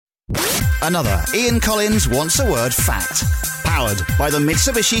Another Ian Collins Wants a Word fact. Powered by the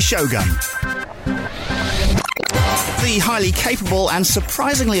Mitsubishi Shogun. The highly capable and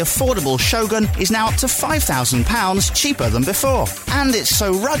surprisingly affordable Shogun is now up to £5,000 cheaper than before. And it's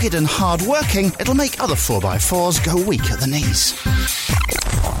so rugged and hard-working, it'll make other 4x4s go weak at the knees.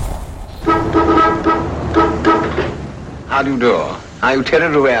 How do you do? Are you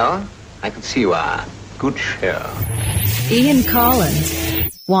terribly well? I can see you are. Good show. Ian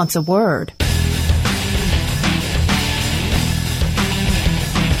Collins wants a word.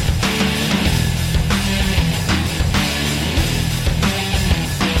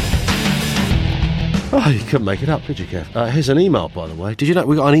 Oh, you couldn't make it up, could you, Kev? Here's an email, by the way. Did you know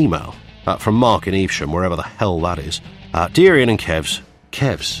we got an email from Mark in Evesham, wherever the hell that is? Dear Ian and Kevs.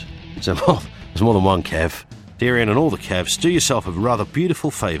 There's more than one Kev. Dear Ian and all the Kevs, do yourself a rather beautiful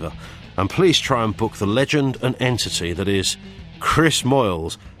favour and please try and book the legend and entity that is Chris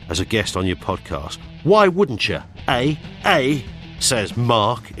Moyles as a guest on your podcast. Why wouldn't you? Says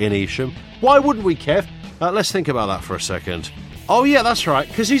Mark in Evesham. Why wouldn't we, Kev? Let's think about that for a second. Oh, yeah, that's right,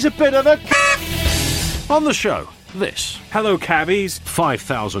 because he's a bit of a... On the show, this. Hello, cabbies.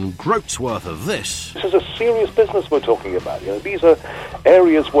 5,000 groats worth of this. This is a serious business we're talking about. You know, these are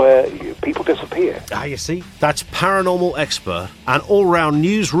areas where people disappear. You see? That's paranormal expert and all-round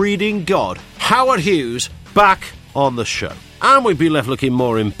news-reading god, Howard Hughes, back on the show. And we'd be left looking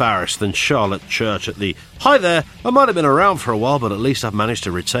more embarrassed than Charlotte Church at the, "Hi there, I might have been around for a while, but at least I've managed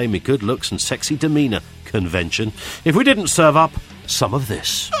to retain my good looks and sexy demeanour" convention if we didn't serve up some of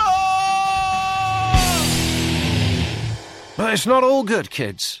this. But it's not all good,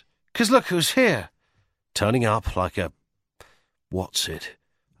 kids, because look who's here. Turning up like a... What's it?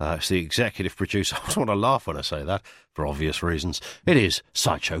 It's the executive producer. I don't want to laugh when I say that, for obvious reasons. It is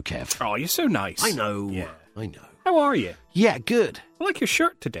Sideshow Kev. Oh, you're so nice. I know. Yeah. I know. How are you? Yeah, good. I like your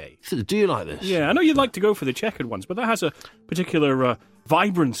shirt today. Do you like this? Yeah, I know you'd like to go for the checkered ones, but that has a particular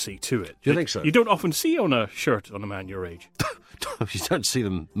vibrancy to it. Do you think so? You don't often see on a shirt on a man your age. You don't see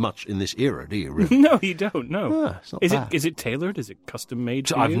them much in this era, do you, really? No, you don't, no. Ah, it's not bad. Is it tailored? Is it custom made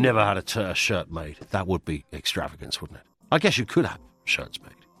for I've you? never had a shirt made. That would be extravagance, wouldn't it? I guess you could have shirts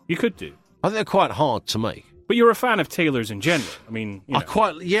made. You could do. I think they're quite hard to make. But you're a fan of tailors in general. I mean, you know.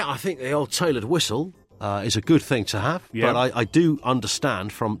 I think the old tailored whistle is a good thing to have. Yeah. But I do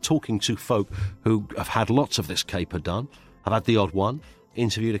understand from talking to folk who have had lots of this caper done, I've had the odd one,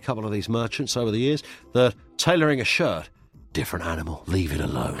 interviewed a couple of these merchants over the years, that tailoring a shirt, different animal, leave it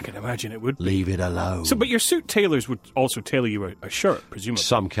alone. I can imagine it would be. Leave it alone. So, but your suit tailors would also tailor you a shirt, presumably.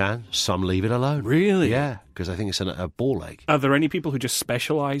 Some can, some leave it alone. Really? Yeah, because I think it's a ball ache. Are there any people who just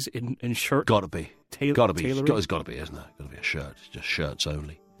specialise in shirt? Got to be. Tailoring? There's got to be, isn't there? Got to be a shirt. It's just shirts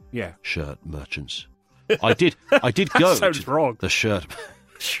only. Yeah. Shirt merchants. I did go. Sounds wrong. The shirt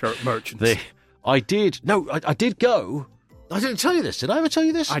merchants. I did go. I didn't tell you this. Did I ever tell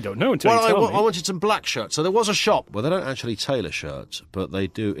you this? I don't know until you tell me. I wanted some black shirts. So there was a shop where they don't actually tailor shirts, but they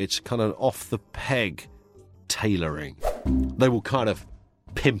do. It's kind of off the peg tailoring. They will kind of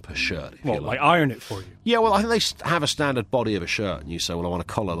pimp a shirt. If you like iron it for you? Yeah, well, I think they have a standard body of a shirt, and you say, well, I want a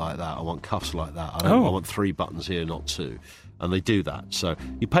collar like that, I want cuffs like that, I want 3 buttons here, not 2. And they do that. So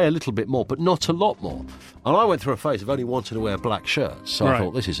you pay a little bit more, but not a lot more. And I went through a phase of only wanting to wear black shirts. So I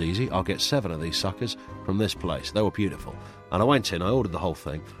thought, this is easy. I'll get 7 of these suckers from this place. They were beautiful. And I went in, I ordered the whole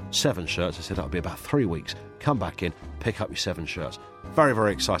thing, 7 shirts. I said, that'll be about 3 weeks. Come back in, pick up your 7 shirts. Very,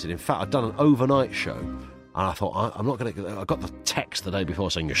 very excited. In fact, I'd done an overnight show. And I thought, I'm not going to... I got the text the day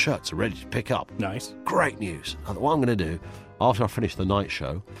before saying your shirts are ready to pick up. Nice. Great news. I thought, what I'm going to do, after I finish the night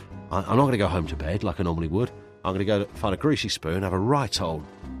show, I'm not going to go home to bed like I normally would. I'm going to go find a greasy spoon, have a right old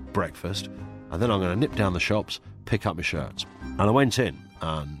breakfast, and then I'm going to nip down the shops, pick up my shirts. And I went in,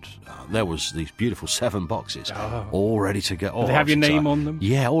 and there was these beautiful 7 boxes, all ready to go. Do they have your name on them?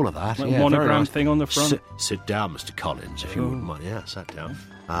 Yeah, all of that. Like yeah, monogram nice. thing on the front? Sit down, Mr. Collins, if you wouldn't mind. Yeah, I sat down.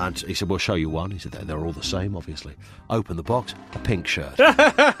 And he said, we'll show you one. He said, they're all the same, obviously. Open the box, a pink shirt.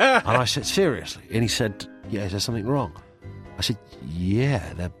 And I said, seriously? And he said, yeah, is there something wrong? I said,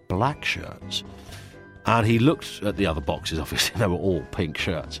 yeah, they're black shirts. And he looked at the other boxes, obviously, they were all pink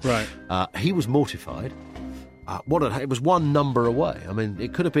shirts. Right. He was mortified. It was 1 number away. I mean,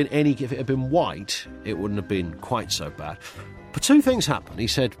 it could have been if it had been white, it wouldn't have been quite so bad. But 2 things happened. He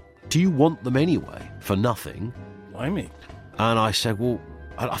said, do you want them anyway, for nothing? Blimey. And I said, well,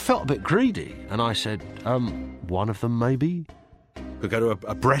 I felt a bit greedy. And I said, one of them maybe? Could go to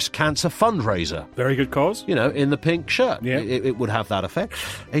a breast cancer fundraiser. Very good cause. You know, in the pink shirt. Yeah. It would have that effect.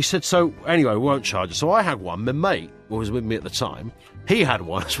 He said, so anyway, we won't charge you. So I had one. My mate who was with me at the time, he had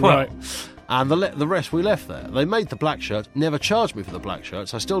one as well. Right. And the rest we left there. They made the black shirts, never charged me for the black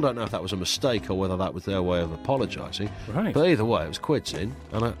shirts. I still don't know if that was a mistake or whether that was their way of apologising. Right. But either way, it was quids in,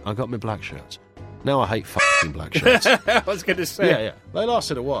 and I got my black shirts. Now I hate f***ing black shirts. I was going to say. Yeah. They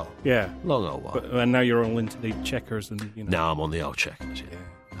lasted a while. Yeah. Long old while. And now you're all into the checkers and, Now I'm on the old checkers,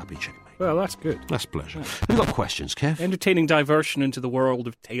 yeah. Happy checkmate. Well, that's good. That's a pleasure. We've got questions, Kev. Entertaining diversion into the world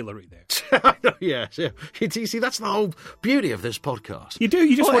of tailory there. Yes, yeah. You see, that's the whole beauty of this podcast. You do.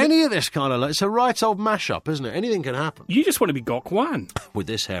 You just well, want any of this kind of... It's a right old mashup, isn't it? Anything can happen. You just want to be Gok Wan. With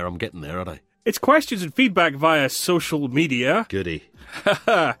this hair, I'm getting there, aren't I? It's questions and feedback via social media. Goody.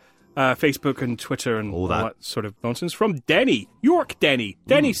 Facebook and Twitter and All that. sort of nonsense. From Denny. York Denny.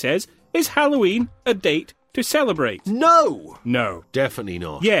 Denny says, is Halloween a date to celebrate? No! No. Definitely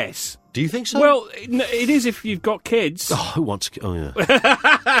not. Yes. Do you think so? Well, it is if you've got kids. Oh, who wants... Oh, yeah.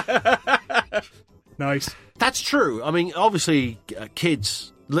 Nice. That's true. I mean, obviously,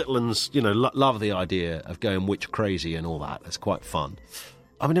 kids, little ones, love the idea of going witch crazy and all that. It's quite fun.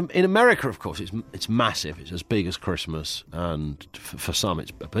 I mean, in America, of course, it's massive. It's as big as Christmas, and for some,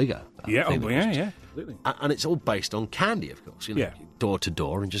 it's bigger. Yeah, absolutely. And it's all based on candy, of course. Door to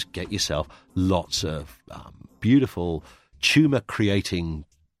door, and just get yourself lots of beautiful tumour-creating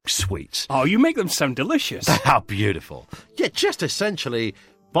sweets. Oh, you make them sound delicious. How beautiful! Yeah, just essentially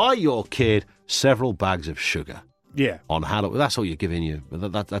buy your kid several bags of sugar. Yeah. On Halloween, that's all you're giving you.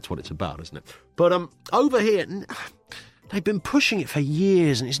 That's what it's about, isn't it? But over here. They've been pushing it for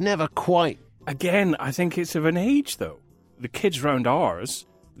years, and it's never quite... Again, I think it's of an age, though. The kids round ours,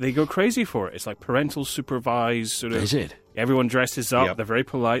 they go crazy for it. It's like parental supervised sort of... Is it? Everyone dresses up, Yep. They're very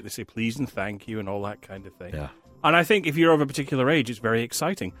polite, they say please and thank you and all that kind of thing. Yeah. And I think if you're of a particular age, it's very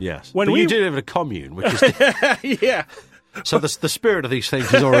exciting. Yes. When but we you do live in a commune, which is... Yeah. So the spirit of these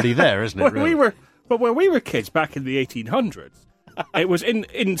things is already there, isn't it? Really? When we were kids back in the 1800s, it was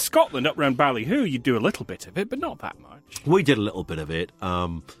in Scotland, up around Ballyhoo, you'd do a little bit of it, but not that much. We did a little bit of it,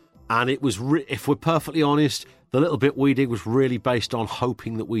 and it was, if we're perfectly honest, the little bit we did was really based on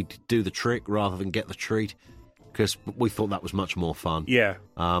hoping that we'd do the trick rather than get the treat, because we thought that was much more fun. Yeah.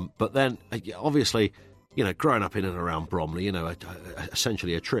 But then, obviously, growing up in and around Bromley,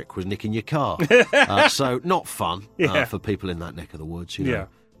 essentially a trick was nicking your car. So not fun for people in that neck of the woods, Yeah.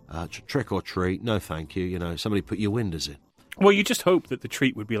 Trick or treat, no thank you, somebody put your windows in. Well, you just hope that the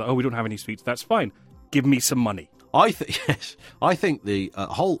treat would be like, oh, we don't have any sweets, that's fine. Give me some money. I think the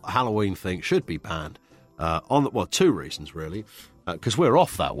whole Halloween thing should be banned. Two reasons, really. Because we're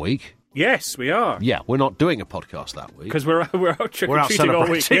off that week. Yes, we are. Yeah, we're not doing a podcast that week. Because we're out trick We're or out treating all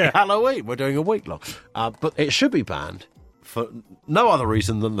week. celebrating Yeah. Halloween. We're doing a week long. But it should be banned for no other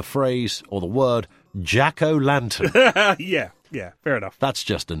reason than the phrase or the word jack-o'-lantern. Yeah, fair enough. That's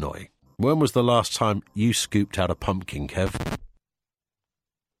just annoying. When was the last time you scooped out a pumpkin, Kev?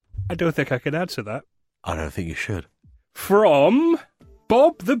 I don't think I can answer that. I don't think you should. From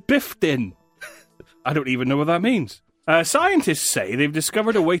Bob the Bifton. I don't even know what that means. Scientists say they've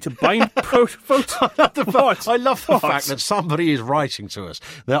discovered a way to bind photos. I love the fact that somebody is writing to us.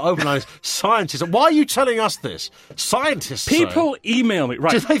 They're open eyes. Scientists. Why are you telling us this? Scientists. People email me.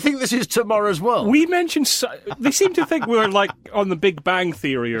 Right. Do they think this is tomorrow's world? We mentioned... they seem to think we're like on the Big Bang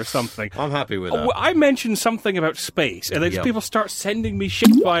Theory or something. I'm happy with that. I mentioned something about space, and then people start sending me shit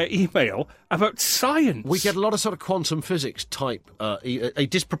via email about science. We get a lot of sort of quantum physics type, a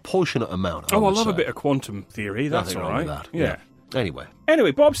disproportionate amount. I love a bit of quantum theory. That's Nothing all wrong right. with that. Yeah.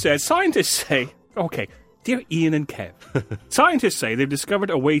 Anyway, Bob says, scientists say... Okay, dear Ian and Kev, scientists say they've discovered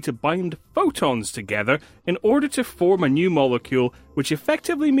a way to bind photons together in order to form a new molecule, which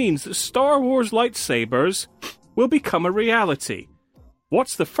effectively means that Star Wars lightsabers will become a reality.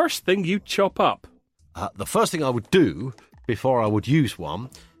 What's the first thing you chop up? The first thing I would do before I would use one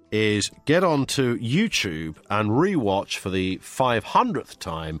is get onto YouTube and rewatch for the 500th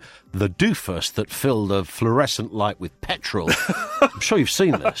time the doofus that filled a fluorescent light with petrol. I'm sure you've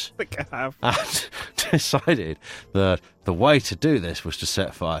seen this. I think I have. And decided that the way to do this was to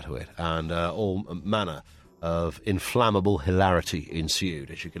set fire to it, and all manner of inflammable hilarity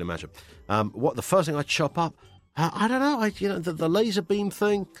ensued, as you can imagine. What the first thing I chop up? I don't know. The laser beam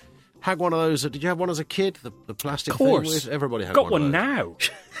thing. Had one of those. Did you have one as a kid? The plastic of course. thing with? Everybody had got one of now. those.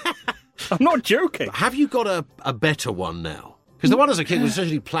 I'm not joking. Have you got a better one now? Because the one as a kid was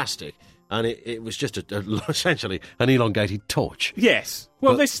essentially plastic, and it was just essentially an elongated torch. Yes.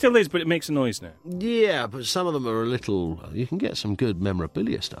 Well, this still is, but it makes a noise now. Yeah, but some of them are a little... You can get some good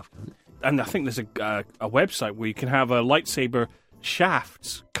memorabilia stuff. And I think there's a website where you can have a lightsaber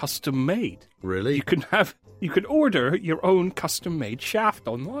shafts custom made. Really? You can order your own custom made shaft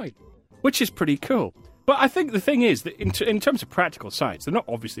online, which is pretty cool. But I think the thing is that in terms of practical science, they're not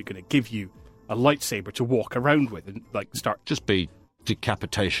obviously going to give you a lightsaber to walk around with and like start. Just be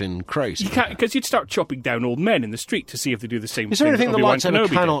decapitation crazy. You can't, because you'd start chopping down old men in the street to see if they do the same. Is there thing anything that the Obi-Wan lightsaber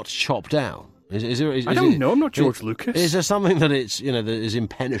Kenobi cannot did. chop down? I don't know. I'm not George Lucas. Is there something that it's that is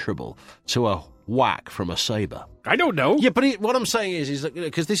impenetrable to a whack from a saber? I don't know. Yeah, but what I'm saying is that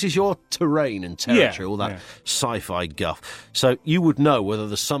because this is your terrain and territory, all that yeah. sci-fi guff, so you would know whether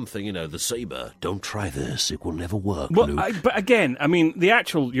there's something, the saber. Don't try this; it will never work. Well, Luke. but again, I mean,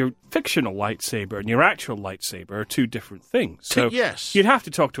 your fictional lightsaber and your actual lightsaber are two different things. So yes. you'd have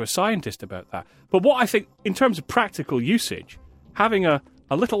to talk to a scientist about that. But what I think, in terms of practical usage, having a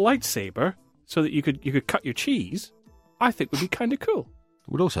little lightsaber so that you could cut your cheese, I think would be kind of cool.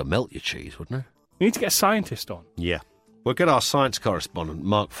 It would also melt your cheese, wouldn't it? We need to get a scientist on. Yeah. We'll get our science correspondent,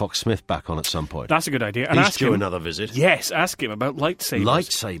 Mark Fox-Smith, back on at some point. That's a good idea. And He's ask due him, another visit. Yes, ask him about lightsabers.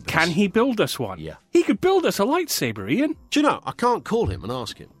 Lightsabers. Can he build us one? Yeah. He could build us a lightsaber, Ian. Do you know, I can't call him and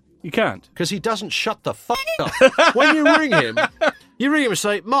ask him. You can't. Because he doesn't shut the fuck up. When you ring him and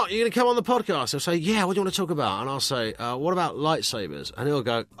say, Mark, you're going to come on the podcast? He'll say, yeah, what do you want to talk about? And I'll say, what about lightsabers? And he'll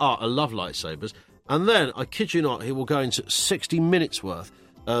go, I love lightsabers. And then, I kid you not, he will go into 60 minutes worth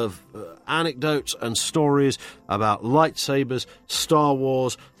of anecdotes and stories about lightsabers, Star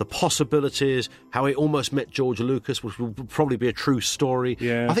Wars, the possibilities, how he almost met George Lucas, which would probably be a true story.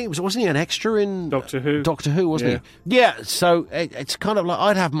 Yeah. I think wasn't he an extra in Doctor Who? Doctor Who, wasn't he? Yeah, so it's kind of like,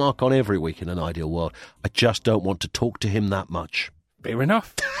 I'd have Mark on every week in an ideal world. I just don't want to talk to him that much. Fair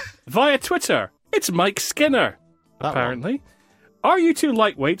enough. Via Twitter, it's Mike Skinner, apparently. Are you two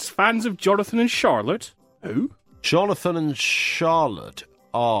lightweights fans of Jonathan and Charlotte? Who? Jonathan and Charlotte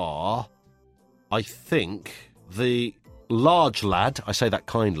are, I think, the large lad, I say that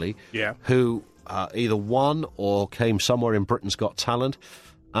kindly, Yeah. who either won or came somewhere in Britain's Got Talent,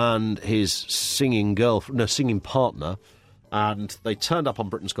 and his singing partner, and they turned up on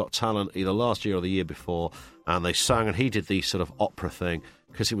Britain's Got Talent either last year or the year before, and they sang, and he did the sort of opera thing,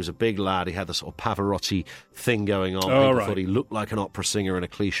 because he was a big lad. He had the sort of Pavarotti thing going on. People right. thought he looked like an opera singer in a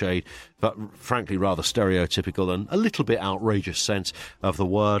cliched, but frankly rather stereotypical and a little bit outrageous sense of the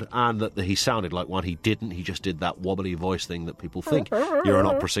word, and that he sounded like one. He didn't. He just did that wobbly voice thing that people think you're an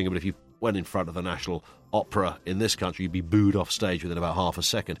opera singer, but if you went in front of the National Opera in this country, you'd be booed off stage within about half a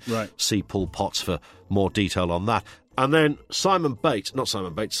second. Right. See Paul Potts for more detail on that. And then Simon...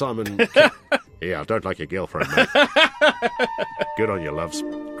 Yeah, I don't like your girlfriend, mate. Good on you, loves.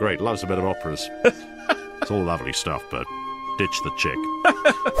 Great, loves a bit of operas. It's all lovely stuff, but ditch the chick.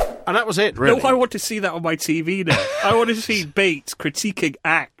 And that was it, really. No, I want to see that on my TV now. I want to see Bates critiquing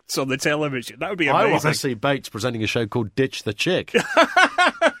acts on the television. That would be amazing. I want to see Bates presenting a show called Ditch the Chick.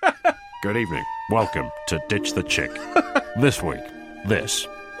 Good evening. Welcome to Ditch the Chick. This week, this.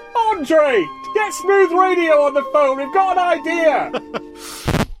 Andre, get Smooth Radio on the phone. We've got an idea.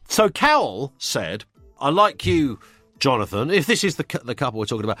 So Cowell said, I like you, Jonathan, if this is the couple we're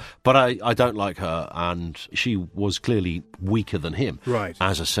talking about, but I don't like her, and she was clearly weaker than him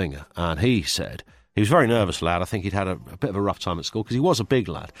as a singer. And he said, he was a very nervous lad. I think he'd had a bit of a rough time at school, because he was a big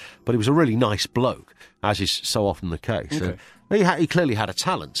lad, but he was a really nice bloke, as is so often the case. Okay. He clearly had a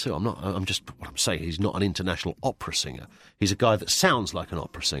talent too. I'm just what I'm saying. He's not an international opera singer. He's a guy that sounds like an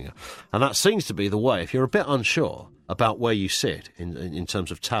opera singer, and that seems to be the way. If you're a bit unsure about where you sit in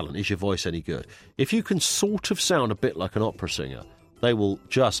terms of talent, is your voice any good? If you can sort of sound a bit like an opera singer, they will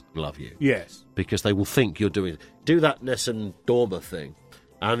just love you. Yes, because they will think you're do that Nessun Dorma thing,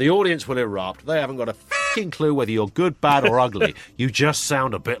 and the audience will erupt. They haven't got a fucking clue whether you're good, bad, or ugly. You just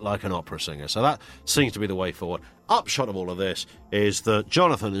sound a bit like an opera singer. So that seems to be the way forward. Upshot of all of this is that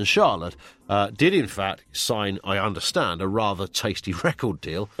Jonathan and Charlotte did, in fact, sign, I understand, a rather tasty record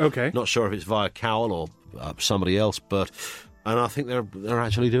deal. Okay. Not sure if it's via Cowell or somebody else, and I think they're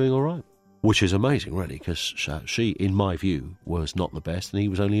actually doing all right, which is amazing, really, because she, in my view, was not the best, and he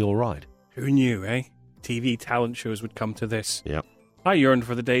was only all right. Who knew, eh? TV talent shows would come to this. Yep. I yearned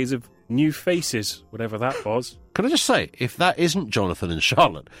for the days of New Faces, whatever that was. Can I just say, if that isn't Jonathan and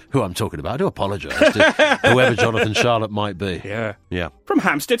Charlotte, who I'm talking about, I do apologise to whoever Jonathan and Charlotte might be. Yeah. Yeah. From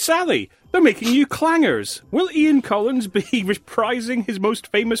Hampstead Sally, they're making new clangers. Will Ian Collins be reprising his most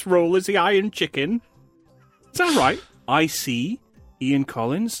famous role as the Iron Chicken? Is that right? I see. Ian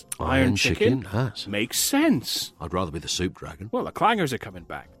Collins, Iron Chicken. Yes. Makes sense. I'd rather be the Soup Dragon. Well, the clangers are coming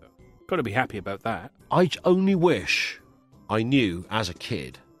back, though. Got to be happy about that. I only wish I knew, as a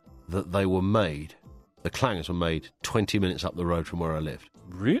kid, that they were made, the clangers were made 20 minutes up the road from where I lived.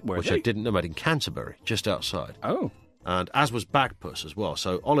 Really? Which I didn't know, made in Canterbury, just outside. Oh. And as was Bagpuss as well.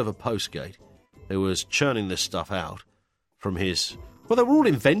 So Oliver Postgate, who was churning this stuff out from his... Well, they were all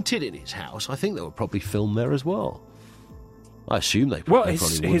invented in his house. I think they were probably filmed there as well. I assume they. Well, they his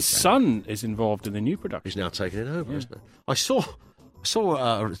probably would. son is involved in the new production. He's now taking it over, isn't it? I saw a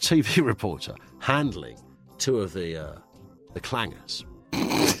TV reporter handling two of the clangers,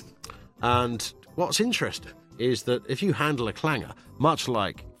 and what's interesting is that if you handle a clanger, much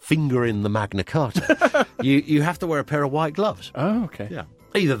like fingering the Magna Carta, you have to wear a pair of white gloves. Oh, okay. Yeah.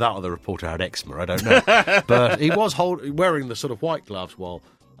 Either that or the reporter had eczema, I don't know. But he was wearing the sort of white gloves while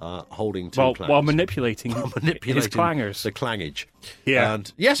holding two clangers. While manipulating his clangers. The clangage. Yeah.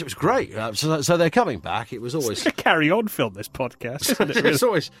 And yes, it was great. So they're coming back. It was always... a carry-on film, this podcast, isn't it? Really? It's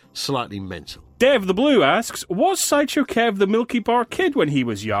always slightly mental. Dev the Blue asks, was Sideshow Kev the Milky Bar kid when he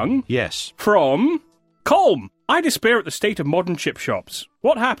was young? Yes. From Colm. I despair at the state of modern chip shops.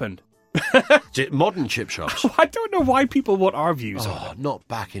 What happened? Modern chip shops. I don't know why people want our views on it. Not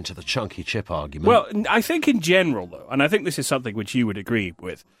back into the chunky chip argument. Well, I think in general, though, and I think this is something which you would agree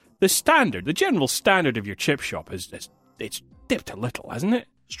with, the general standard of your chip shop is it's dipped a little, hasn't it?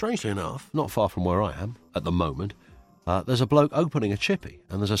 Strangely enough, not far from where I am at the moment, there's a bloke opening a chippy,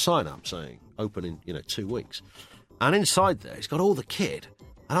 and there's a sign up saying open in 2 weeks. And inside there, he's got all the kit.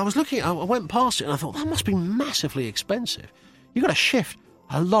 And I was looking, I went past it, and I thought, that must be massively expensive. You've got to shift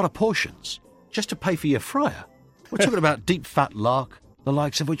a lot of portions just to pay for your fryer. We're talking about deep fat lark, the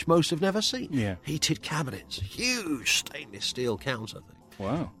likes of which most have never seen. Yeah. Heated cabinets, huge stainless steel counter thing.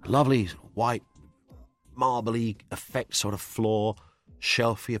 Wow. Lovely white, marbly effect sort of floor,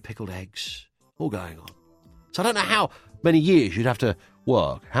 shelf for your pickled eggs, all going on. So I don't know how many years you'd have to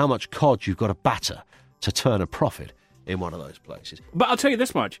work, how much cod you've got to batter to turn a profit in one of those places. But I'll tell you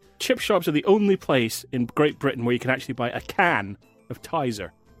this much. Chip shops are the only place in Great Britain where you can actually buy a can of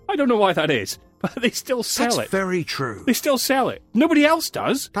Tizer. I don't know why that is, but they still sell it. That's very true. They still sell it. Nobody else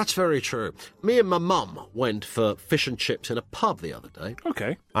does. That's very true. Me and my mum went for fish and chips in a pub the other day.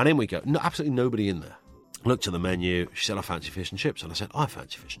 Okay. And in we go. No, absolutely nobody in there. Looked at the menu. She said, I fancy fish and chips. And I said, I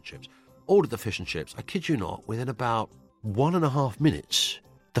fancy fish and chips. Ordered the fish and chips. I kid you not, within about 1.5 minutes,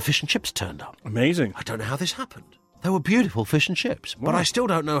 the fish and chips turned up. Amazing. I don't know how this happened. They were beautiful fish and chips, but I still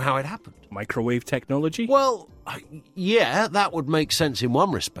don't know how it happened. Microwave technology? Well, yeah, that would make sense in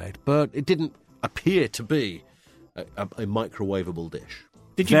one respect, but it didn't appear to be a microwavable dish.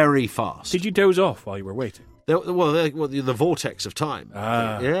 Very fast. Did you doze off while you were waiting? The vortex of time.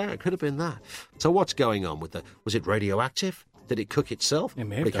 Yeah, it could have been that. So what's going on with was it radioactive? Did it cook itself? It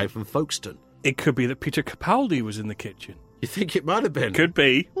may have It came from Folkestone. It could be that Peter Capaldi was in the kitchen. You think it might have been? Could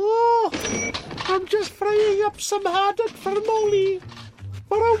be. Oh, I'm just frying up some haddock for Molly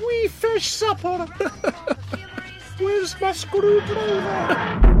for a wee fish supper. Where's my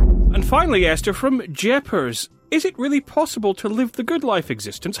screwdriver? And finally, Esther, from Jeppers. Is it really possible to live the good life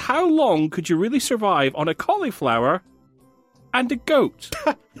existence? How long could you really survive on a cauliflower and a goat?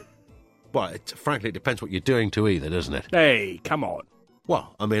 Well, frankly, it depends what you're doing to either, doesn't it? Hey, come on.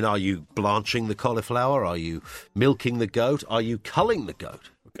 Well, I mean, are you blanching the cauliflower? Are you milking the goat? Are you culling the goat?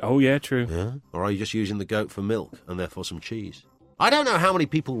 Oh, yeah, true. Yeah? Or are you just using the goat for milk and therefore some cheese? I don't know how many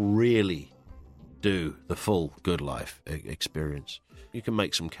people really do the full good life experience. You can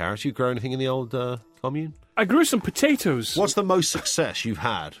make some carrots. You grow anything in the old commune? I grew some potatoes. What's the most success you've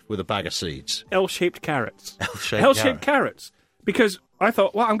had with a bag of seeds? L-shaped carrots. L-shaped carrots. Because I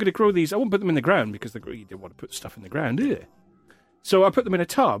thought, well, I'm going to grow these. I won't put them in the ground because you didn't want to put stuff in the ground, do you? So I put them in a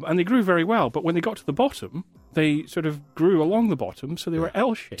tub, and they grew very well. But when they got to the bottom, they sort of grew along the bottom, so they were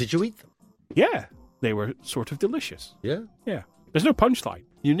L-shaped. Did you eat them? Yeah. They were sort of delicious. Yeah? Yeah. There's no punchline.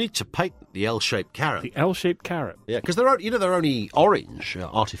 You need to patent the L-shaped carrot. The L-shaped carrot. Yeah, because they're only orange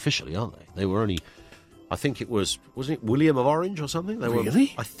artificially, aren't they? They were only, I think wasn't it William of Orange or something?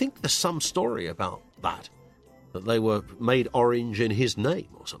 Really? I think there's some story about that they were made orange in his name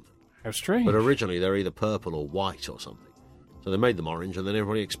or something. How strange. But originally they're either purple or white or something. So they made them orange, and then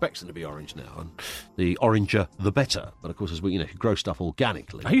everybody expects them to be orange now. And the oranger, the better. But of course, as we grow stuff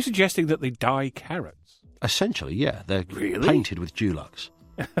organically. Are you suggesting that they dye carrots? Essentially, yeah. They're really? Painted with Dulux.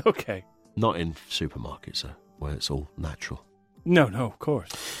 Okay. Not in supermarkets, where it's all natural. No, of course.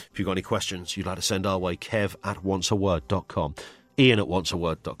 If you've got any questions you'd like to send our way, kev@onceaword.com,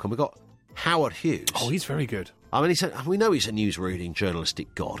 ian@onceaword.com. We've got Howard Hughes. Oh, he's very good. I mean, we know he's a news-reading,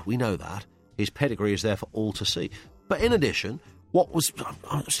 journalistic god. We know that. His pedigree is there for all to see. But in addition, what was,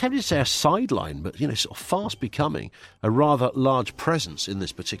 I was tempted to say a sideline, but, sort of fast becoming a rather large presence in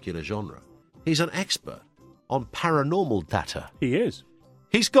this particular genre. He's an expert on paranormal data. He is.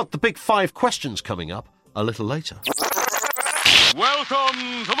 He's got the big 5 questions coming up a little later.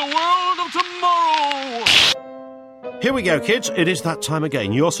 Welcome to the world of tomorrow! Here we go, kids. It is that time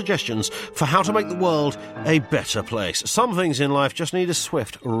again. Your suggestions for how to make the world a better place. Some things in life just need a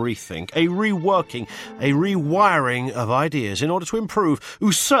swift rethink, a reworking, a rewiring of ideas in order to improve,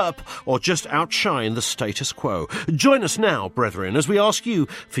 usurp, or just outshine the status quo. Join us now, brethren, as we ask you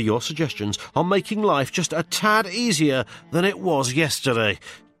for your suggestions on making life just a tad easier than it was yesterday.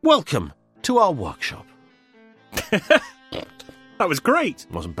 Welcome to our workshop. That was great.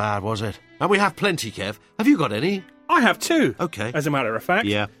 Wasn't bad, was it? And we have plenty, Kev. Have you got any? I have two. Okay. As a matter of fact.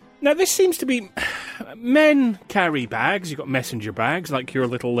 Yeah. Now, this seems to be... Men carry bags. You've got messenger bags, like your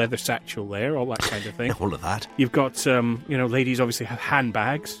little leather satchel there, all that kind of thing. All of that. You've got, ladies obviously have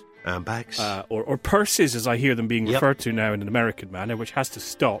handbags. Handbags. Or purses, as I hear them being referred to now in an American manner, which has to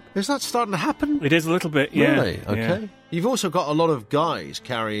stop. Is that starting to happen? It is a little bit, yeah. Really? Okay. Yeah. You've also got a lot of guys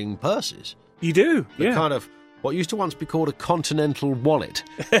carrying purses. You do, The kind of what used to once be called a continental wallet,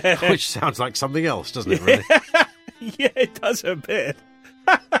 which sounds like something else, doesn't it, really? Yeah, it does a bit.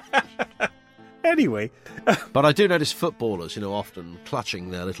 Anyway. But I do notice footballers, often clutching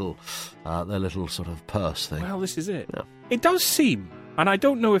their little sort of purse thing. Well, this is it. Yeah. It does seem, and I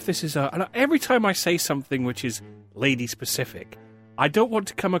don't know if this is every time I say something which is lady-specific, I don't want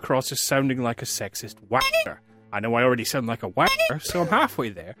to come across as sounding like a sexist whacker. I know I already sound like a whacker, so I'm halfway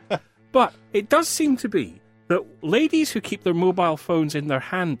there. But it does seem to be that ladies who keep their mobile phones in their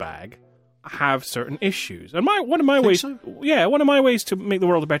handbag have certain issues. And one of my ways to make the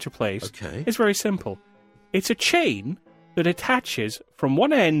world a better place is very simple. It's a chain that attaches from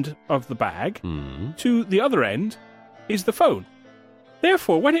one end of the bag to the other end is the phone.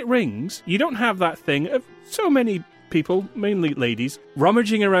 Therefore, when it rings, you don't have that thing of so many people, mainly ladies,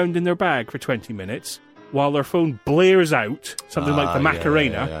 rummaging around in their bag for 20 minutes while their phone blares out, something like the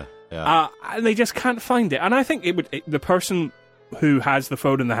Macarena, and they just can't find it. And I think the person who has the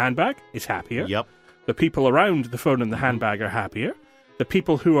phone in the handbag is happier. Yep. The people around the phone in the handbag are happier. The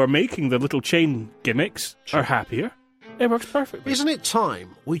people who are making the little chain gimmicks are happier. It works perfectly. Isn't it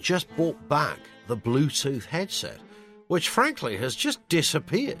time we just brought back the Bluetooth headset, which frankly has just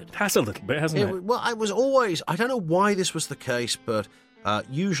disappeared? It has a little bit, hasn't it? Well, it was always, I don't know why this was the case, but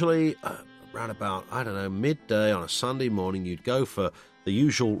usually around about, midday on a Sunday morning, you'd go for the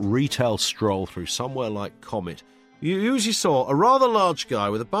usual retail stroll through somewhere like Comet. You usually saw a rather large guy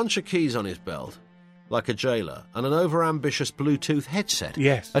with a bunch of keys on his belt, like a jailer, and an over-ambitious Bluetooth headset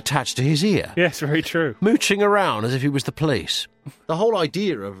attached to his ear. Yes, very true. Mooching around as if he was the police. The whole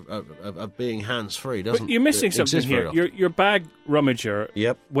idea of being hands-free doesn't. But you're missing something here. Your bag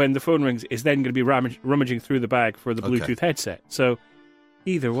rummager, when the phone rings, is then going to be rummaging through the bag for the Bluetooth headset. So,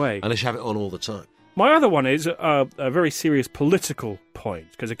 either way. Unless you have it on all the time. My other one is a very serious political point,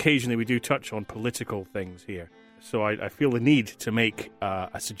 because occasionally we do touch on political things here. So I feel the need to make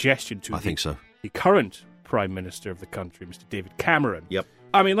a suggestion to the current Prime Minister of the country, Mr. David Cameron. Yep.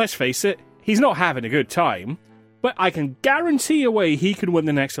 I mean, let's face it, he's not having a good time, but I can guarantee away he could win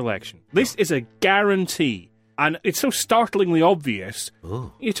the next election. This is a guarantee. And it's so startlingly obvious.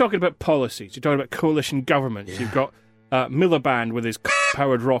 Oh. You're talking about policies. You're talking about coalition governments. Yeah. You've got Miliband with his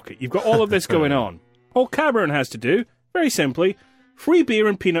powered rocket. You've got all of this going on. All Cameron has to do, very simply, free beer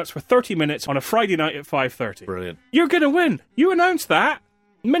and peanuts for 30 minutes on a Friday night at 5:30. Brilliant. You're going to win. You announced that.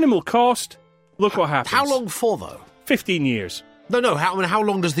 Minimal cost. Look what happens. How long for, though? 15 years. No. How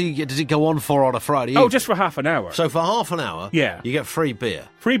long does it go on for on a Friday? Oh, just for half an hour. So for half an hour, you get free beer.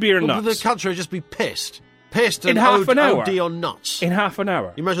 Free beer and nuts. The country would just be pissed. Pissed in and half an hour. OD on nuts. In half an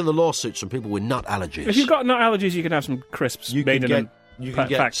hour. You imagine the lawsuits from people with nut allergies. If you've got nut allergies, you can have some crisps made in You can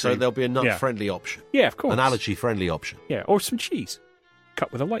get, factory. so there'll be a nut-friendly option. Yeah, of course. An allergy-friendly option. Yeah, or some cheese.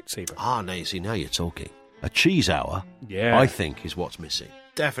 Cut with a lightsaber. Now you're talking. A cheese hour, I think, is what's missing.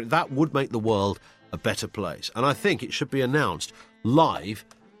 Definitely. That would make the world a better place. And I think it should be announced live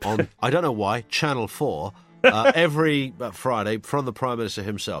on, I don't know why, Channel 4, every Friday from the Prime Minister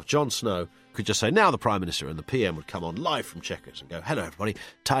himself. Jon Snow could just say, now the Prime Minister, and the PM would come on live from Chequers and go, hello, everybody,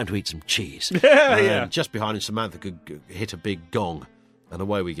 time to eat some cheese. And just behind him, Samantha could hit a big gong, and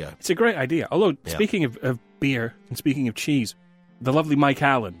away we go. It's a great idea. Although, speaking of beer and speaking of cheese, the lovely Mike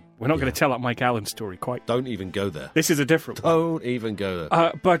Allen. We're not going to tell that Mike Allen story quite. Don't even go there. This is a different one. Don't even go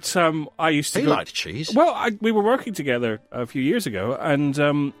there. But I used to He liked cheese. Well, we were working together a few years ago,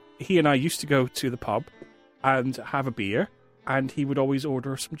 and he and I used to go to the pub and have a beer, and he would always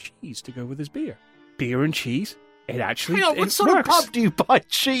order some cheese to go with his beer. Beer and cheese. It actually Hang on, what sort of pub do you buy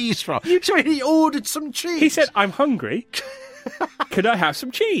cheese from? So he ordered some cheese. He said, I'm hungry. Could I have some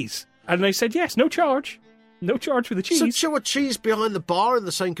cheese? And they said, yes, no charge. No charge for the cheese. So what, cheese behind the bar in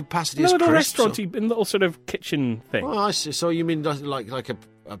the same capacity as little crisps? Restaurant-y, in little sort of kitchen thing. Oh, I see. So you mean like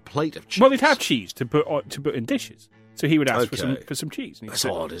a plate of cheese. Well, they'd have cheese to put in dishes. So he would ask for some cheese. And That's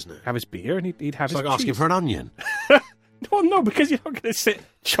odd, isn't it? Have his beer, and he'd have It's his like asking cheese. for an onion. Well, no, because you're not going to sit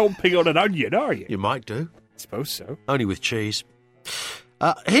chomping on an onion, are you? You might do. I suppose so. Only with cheese.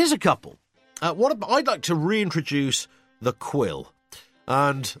 Here's a couple. I'd like to reintroduce the quill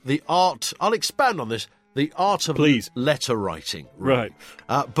and the art. I'll expand on this. The art of letter writing. Right.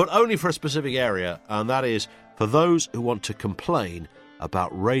 But only for a specific area, and that is for those who want to complain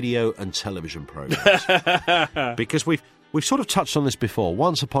about radio and television programs. Because we've sort of touched on this before.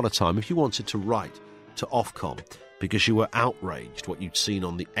 Once upon a time, if you wanted to write to Ofcom because you were outraged what you'd seen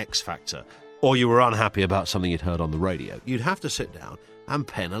on the X Factor, or you were unhappy about something you'd heard on the radio, you'd have to sit down and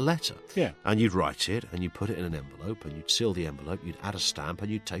pen a letter. Yeah. And you'd write it, and you'd put it in an envelope, and you'd seal the envelope, you'd add a stamp,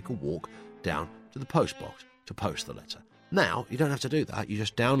 and you'd take a walk down to the post box to post the letter. Now, you don't have to do that. You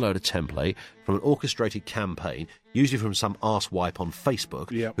just download a template from an orchestrated campaign, usually from some arsewipe on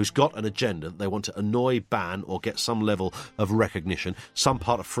Facebook, who's got an agenda that they want to annoy, ban, or get some level of recognition, some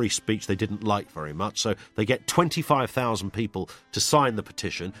part of free speech they didn't like very much. So they get 25,000 people to sign the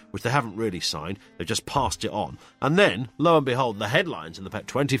petition, which they haven't really signed. They've just passed it on. And then, lo and behold, the headlines in the paper,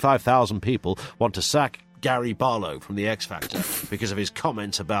 25,000 people want to sack Gary Barlow from the X Factor because of his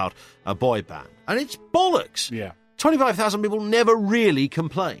comments about a boy band. And it's bollocks. Yeah. 25,000 people never really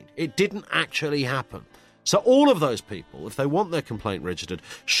complained. It didn't actually happen. So all of those people, if they want their complaint registered,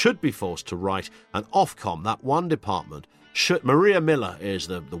 should be forced to write, and Ofcom, that one department, Maria Miller is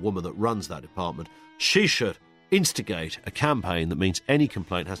the woman that runs that department, she should instigate a campaign that means any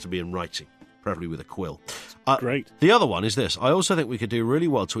complaint has to be in writing, preferably with a quill. Great. The other one is this. I also think we could do really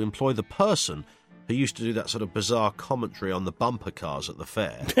well to employ the person who used to do that sort of bizarre commentary on the bumper cars at the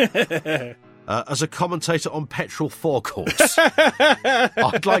fair as a commentator on petrol forecourts.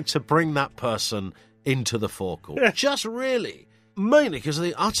 I'd like to bring that person into the forecourt. Just really. Mainly because of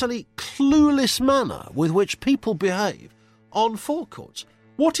the utterly clueless manner with which people behave on forecourts.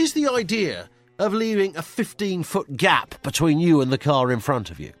 What is the idea of leaving a 15-foot gap between you and the car in front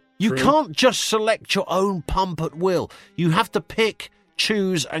of you? You can't just select your own pump at will. You have to pick,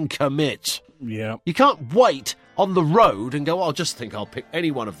 choose and commit. Yeah. You can't wait on the road and go, I'll pick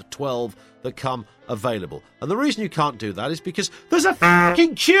any one of the 12 that come available. And the reason you can't do that is because there's a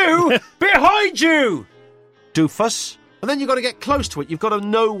fucking queue behind you, doofus. And then you've got to get close to it. You've got to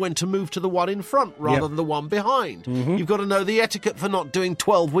know when to move to the one in front rather than the one behind. Mm-hmm. You've got to know the etiquette for not doing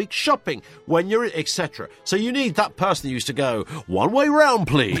 12-week shopping when you're, etc. So you need that person who used to go, one way round,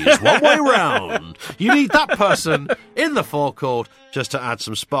 please, one way round. You need that person in the forecourt just to add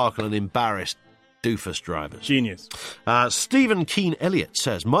some sparkle and embarrass doofus drivers. Genius. Stephen Keane Elliott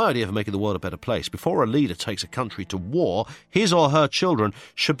says, my idea for making the world a better place, before a leader takes a country to war, his or her children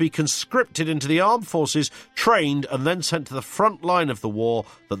should be conscripted into the armed forces, trained and then sent to the front line of the war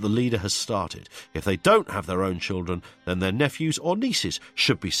that the leader has started. If they don't have their own children, then their nephews or nieces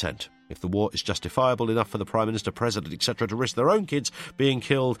should be sent. If the war is justifiable enough for the Prime Minister, President, etc. to risk their own kids being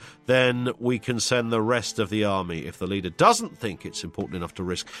killed, then we can send the rest of the army. If the leader doesn't think it's important enough to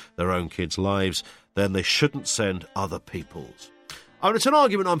risk their own kids' lives, then they shouldn't send other people's. I mean, it's an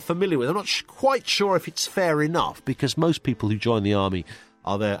argument I'm familiar with. I'm not quite sure if it's fair enough, because most people who join the army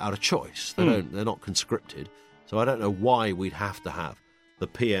are there out of choice. They're not conscripted. So I don't know why we'd have to have the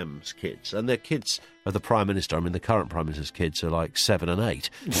PM's kids. And they're kids of the Prime Minister. I mean, the current Prime Minister's kids are like 7 and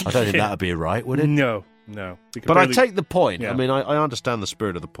 8. I don't think that would be right, would it? No. But I take the point. Yeah. I mean, I understand the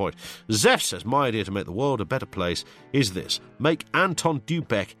spirit of the point. Zeph says, my idea to make the world a better place is this. Make Anton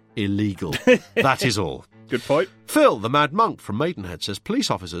Dubek illegal. That is all. Good point. Phil, the Mad Monk from Maidenhead, says police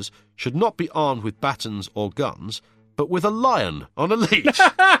officers should not be armed with batons or guns, but with a lion on a leash.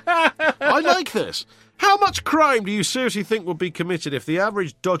 I like this. How much crime do you seriously think would be committed if the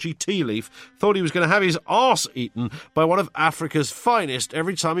average dodgy tea leaf thought he was going to have his arse eaten by one of Africa's finest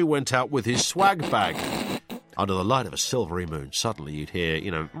every time he went out with his swag bag? Under the light of a silvery moon, suddenly you'd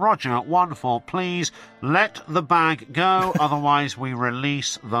hear, Roger, 1-4, please let the bag go, otherwise we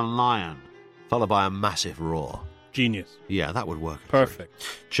release the lion. Followed by a massive roar. Genius. Yeah, that would work. Perfect.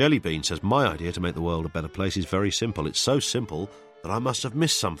 Jellybean says, my idea to make the world a better place is very simple. It's so simple that I must have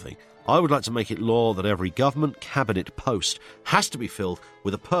missed something. I would like to make it law that every government cabinet post has to be filled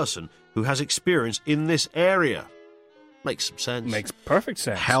with a person who has experience in this area. Makes some sense. Makes perfect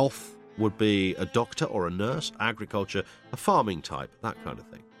sense. Health would be a doctor or a nurse, agriculture, a farming type, that kind of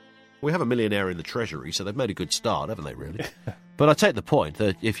thing. We have a millionaire in the Treasury, so they've made a good start, haven't they, really? But I take the point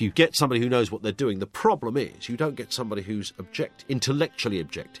that if you get somebody who knows what they're doing, the problem is you don't get somebody who's intellectually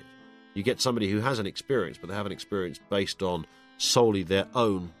objective. You get somebody who has an experience, but they have an experience based on solely their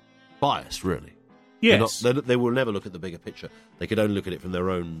own bias, really. Yes. They will never look at the bigger picture. They could only look at it from their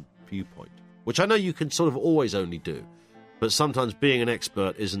own viewpoint, which I know you can sort of always only do. But sometimes being an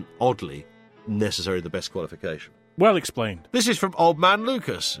expert isn't, oddly, necessarily the best qualification. Well explained. This is from Old Man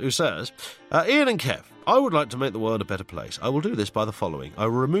Lucas, who says, Ian and Kev, I would like to make the world a better place. I will do this by the following. I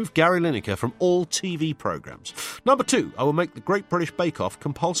will remove Gary Lineker from all TV programmes. Number 2, I will make the Great British Bake Off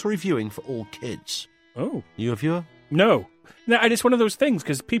compulsory viewing for all kids. Oh. You a viewer? No. And it's one of those things,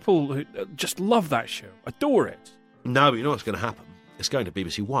 because people who just love that show, adore it. No, but you know what's going to happen? It's going to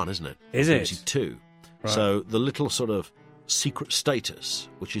BBC One, isn't it? Is it? it? BBC Two. Right. So the little sort of secret status,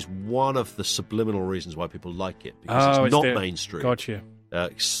 which is one of the subliminal reasons why people like it, because it's not mainstream. Gotcha.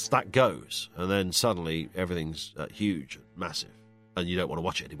 That goes, and then suddenly everything's huge and massive, and you don't want to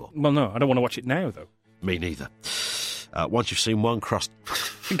watch it anymore. Well, no, I don't want to watch it now, though. Me neither. Once you've seen one crust...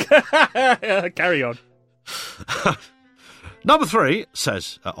 Carry on. Number 3,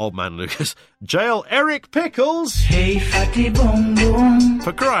 says Old Man Lucas, jail Eric Pickles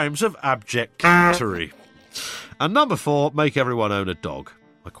for crimes of abject cattery. And number 4, make everyone own a dog.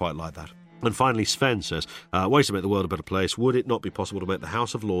 I quite like that. And finally, Sven says, ways to make the world a better place. Would it not be possible to make the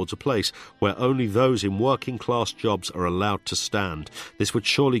House of Lords a place where only those in working-class jobs are allowed to stand? This would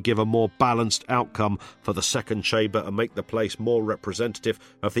surely give a more balanced outcome for the second chamber and make the place more representative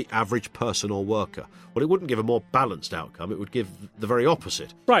of the average person or worker. Well, it wouldn't give a more balanced outcome. It would give the very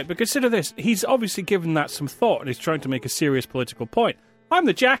opposite. Right, but consider this. He's obviously given that some thought and he's trying to make a serious political point. I'm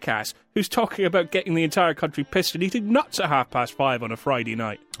the jackass who's talking about getting the entire country pissed and eating nuts at 5:30 on a Friday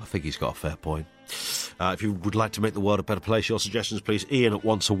night. I think he's got a fair point. If you would like to make the world a better place, your suggestions, please. Ian at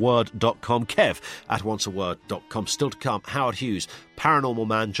onceaword.com, Kev at onceaword.com. Still to come, Howard Hughes, paranormal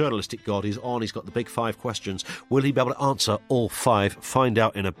man, journalistic god, is on. He's got the big 5 questions. Will he be able to answer all 5? Find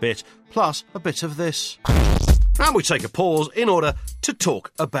out in a bit. Plus, a bit of this. And we take a pause in order to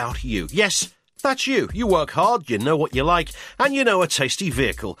talk about you. Yes, that's you. You work hard, you know what you like, and you know a tasty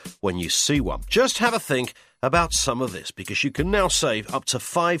vehicle when you see one. Just have a think about some of this, because you can now save up to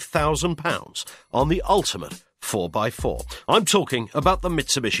 £5,000 on the ultimate 4x4. I'm talking about the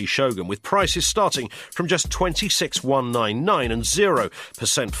Mitsubishi Shogun, with prices starting from just $26,199 and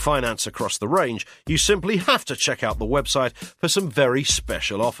 0% finance across the range. You simply have to check out the website for some very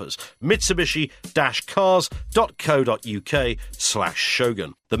special offers.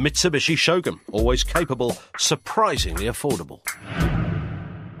 Mitsubishi-cars.co.uk/Shogun. The Mitsubishi Shogun, always capable, surprisingly affordable.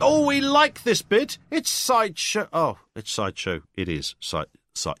 Oh, we like this bit. It's Sideshow. Oh, it's Sideshow. It is. Sideshow.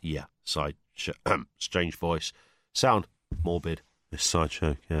 Strange voice. Sound morbid. It's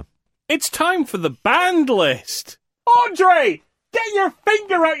Sideshow, yeah. It's time for the band list. Andre, get your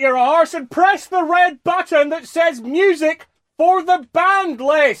finger out your arse and press the red button that says music for the band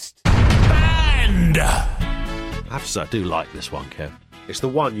list. Band! I have to say, I do like this one, Kev. It's the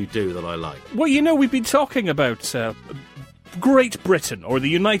one you do that I like. Well, you know, we've been talking about Great Britain or the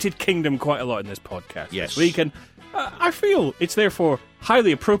United Kingdom quite a lot in this podcast yes. this week, and I feel it's therefore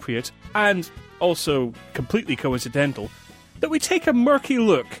highly appropriate and also completely coincidental that we take a murky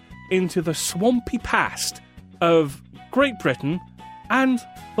look into the swampy past of Great Britain and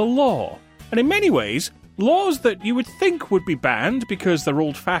the law. And in many ways, laws that you would think would be banned because they're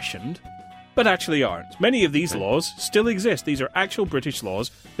old-fashioned, but actually aren't. Many of these laws still exist. These are actual British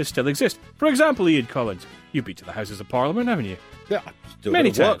laws that still exist. For example, Ian Collins, you've been to the Houses of Parliament, haven't you? Yeah, I do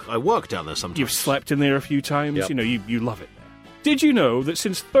many times. times. I work down there sometimes. You've slept in there a few times. Yep. You know, you love it there. Did you know that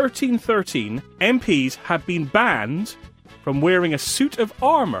since 1313, MPs have been banned from wearing a suit of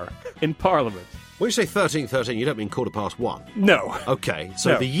armour in Parliament? When you say 1313, you don't mean 1:15? No. Okay,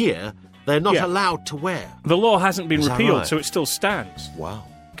 so No. the year they're not Yeah. allowed to wear. The law hasn't been Is that repealed, right? so it still stands. Wow.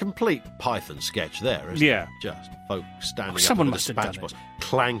 Complete Python sketch there, isn't Yeah. it? Just folk standing Someone up must with have a dispatch done box,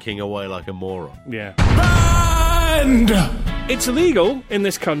 clanking away like a moron. Yeah. Banned! It's illegal in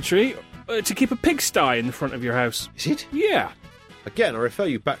this country to keep a pigsty in the front of your house. Is it? Yeah. Again, I refer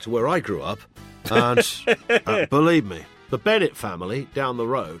you back to where I grew up, and believe me, the Bennett family down the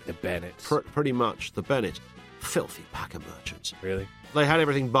road, The Bennets. pretty much the Bennett, filthy packer merchants. Really? They had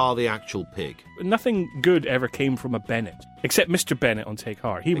everything bar the actual pig. Nothing good ever came from a Bennett, except Mr. Bennett on Take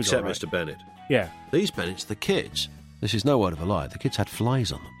Heart. He was Except all right. Mr. Bennett. Yeah. These Bennetts, the kids, this is no word of a lie, the kids had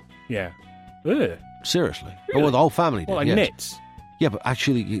flies on them. Yeah. Ugh. Seriously. Really? Well, the whole family did, Well, like yes. nits. Yeah, but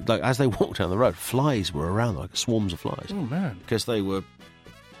actually, like as they walked down the road, flies were around, like swarms of flies. Oh, man. Because they were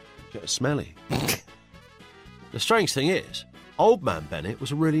smelly. The strange thing is, Old Man Bennett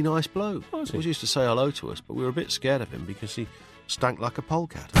was a really nice bloke. Was he? Always used to say hello to us, but we were a bit scared of him because he stank like a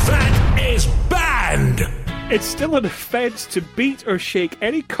polecat. That is banned! It's still an offence to beat or shake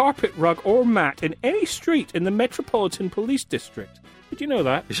any carpet rug or mat in any street in the Metropolitan Police District. Did you know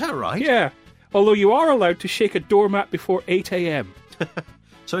that? Is that right? Yeah. although you are allowed to shake a doormat before 8 a.m.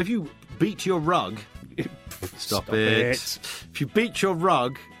 So if you beat your rug... Stop it. If you beat your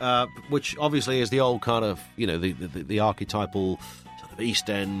rug, which obviously is the old kind of, the archetypal sort of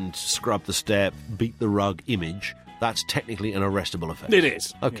East End, scrub the step, beat the rug image, that's technically an arrestable offence. It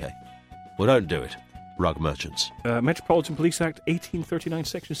is. Okay. Well, don't do it, rug merchants. Metropolitan Police Act 1839,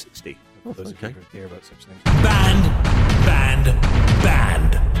 Section 60. Oh, okay. Hear about such things. Banned.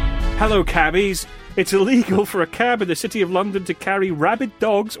 Hello, cabbies. It's illegal for a cab in the City of London to carry rabid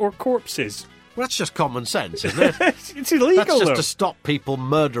dogs or corpses. Well, that's just common sense, isn't it? It's illegal, That's just though. to stop people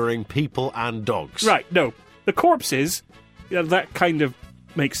murdering people and dogs. Right, no. The corpses, that kind of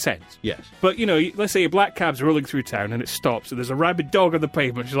makes sense. Yes. But, let's say a black cab's rolling through town and it stops and there's a rabid dog on the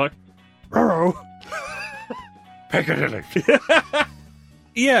pavement. She's like, "Roro." Piccadilly.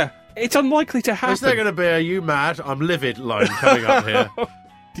 Yeah, it's unlikely to happen. Is there going to be a "you mad, I'm livid" line coming up here?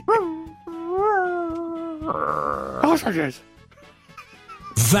 Sausages.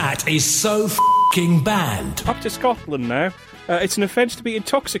 That is so f***ing banned. Up to Scotland now. It's an offence to be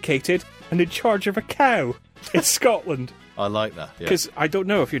intoxicated and in charge of a cow. It's Scotland. I like that, yeah. Because I don't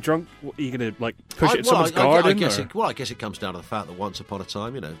know, if you're drunk, what, are you going to, push it in someone's garden? I guess it comes down to the fact that once upon a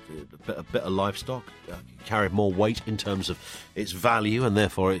time, a bit of livestock carried more weight in terms of its value and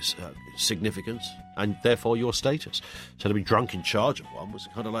therefore its significance and therefore your status. So to be drunk in charge of one was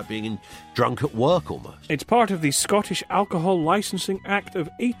kind of like being drunk at work almost. It's part of the Scottish Alcohol Licensing Act of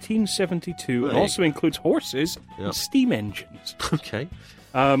 1872 and Hey. also includes horses and steam engines. Okay.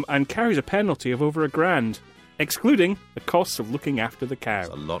 And carries a penalty of over £1,000, excluding the costs of looking after the cow. That's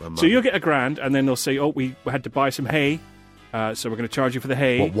a lot of money. So you'll get £1,000 and then they'll say, "Oh, we had to buy some hay, so we're going to charge you for the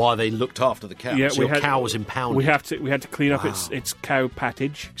hay." Well, why they looked after the cow? Yeah, so your cow was impounded. We had to clean up its cow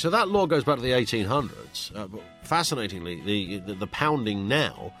pattage. So that law goes back to the 1800s. Fascinatingly, the pounding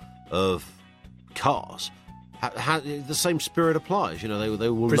now of cars, the same spirit applies. They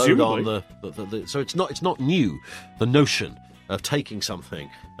will Presumably. load on the so it's not new, the notion of taking something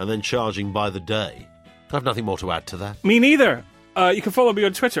and then charging by the day. I have nothing more to add to that. Me neither. You can follow me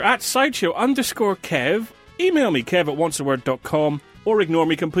on Twitter at sideshow_Kev. Email me, kev@onceaword.com, or ignore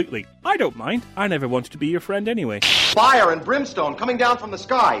me completely. I don't mind. I never wanted to be your friend anyway. Fire and brimstone coming down from the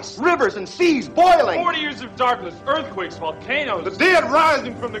skies. Rivers and seas boiling. 40 years of darkness, earthquakes, volcanoes. The dead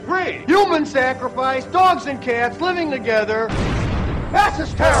rising from the grave. Human sacrifice, dogs and cats living together. That's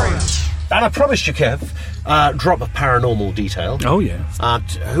hysteria. And I promised you, Kev, drop a paranormal detail. Oh, yeah.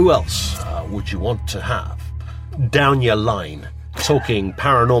 Who else would you want to have down your line talking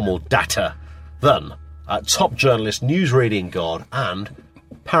paranormal data than top journalist, news reading god, and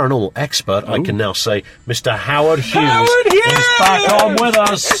paranormal expert, I can now say, Mr. Howard Hughes is back on with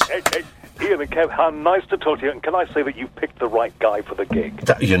us. Hey, Ian and Kev, how nice to talk to you. And can I say that you picked the right guy for the gig?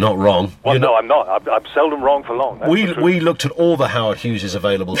 You're not wrong. Well, no, I'm not. I'm seldom wrong for long. That's the truth. We looked at all the Howard Hugheses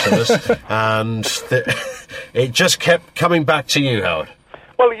available to us, and it just kept coming back to you, Howard.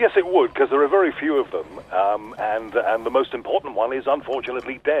 Well, yes, it would, because there are very few of them, and the most important one is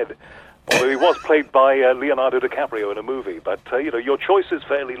unfortunately dead. Although he was played by Leonardo DiCaprio in a movie, but your choice is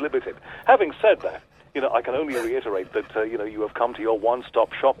fairly limited. Having said that, I can only reiterate that you have come to your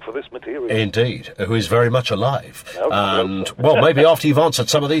one-stop shop for this material. Indeed, who is very much alive. Oh, And, well, maybe after you've answered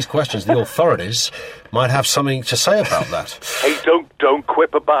some of these questions, the authorities might have something to say about that. Hey, don't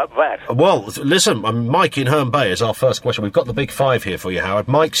quip about that. Well, listen, Mike in Herne Bay is our first question. We've got the big five here for you, Howard.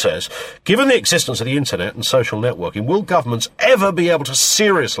 Mike says, given the existence of the internet and social networking, will governments ever be able to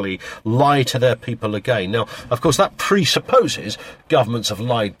seriously lie to their people again? Now, of course, that presupposes governments have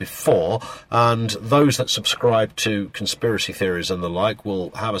lied before, and those that subscribe to conspiracy theories and the like will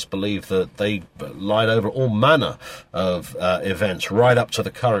have us believe that they lied over all manner of events right up to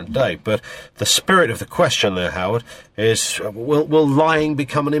the current day. But the spirit of the question there, Howard, is will lying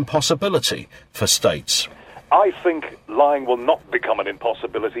become an impossibility for states? I think lying will not become an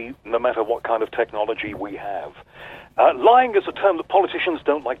impossibility no matter what kind of technology we have. Lying is a term that politicians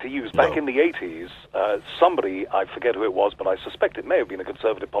don't like to use. Back in the 80s, somebody, I forget who it was, but I suspect it may have been a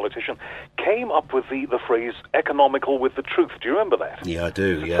conservative politician, came up with the phrase economical with the truth. Do you remember that? Yeah, I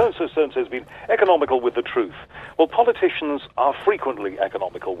do, yeah. So-and-so has been economical with the truth. Well, politicians are frequently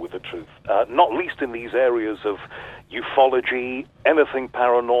economical with the truth, not least in these areas of ufology, anything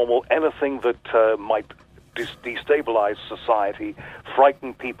paranormal, anything that might destabilize society,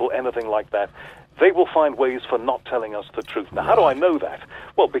 frighten people, anything like that. they will find ways for not telling us the truth. Now, how do I know that?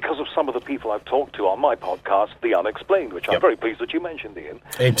 Well, because of some of the people I've talked to on my podcast, The Unexplained, which I'm very pleased that you mentioned, Ian.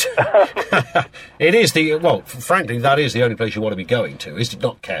 It is frankly, that is the only place you want to be going to, is it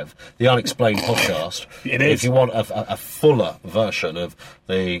not, Kev? The Unexplained podcast. It is. If you want a fuller version of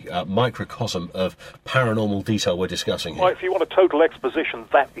the microcosm of paranormal detail we're discussing here. Well, if you want a total exposition,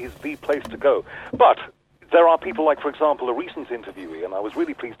 that is the place to go. But there are people like, for example, a recent interviewee, and I was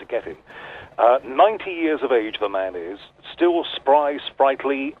really pleased to get him. 90 years of age, the man is, still spry,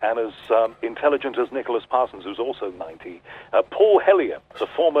 sprightly, and as intelligent as Nicholas Parsons, who's also 90. Paul Hellyer, the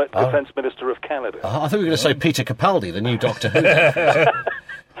former Defence Minister of Canada. I thought you were going to say Peter Capaldi, the new Doctor Who.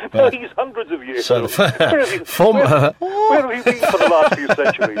 No, he's hundreds of years old. Where have you been for the last few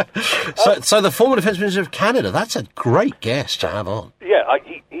centuries? So the former Defence Minister of Canada, that's a great guest to have on. Yeah,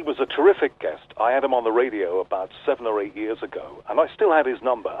 he was a terrific guest. I had him on the radio about 7 or 8 years ago, and I still had his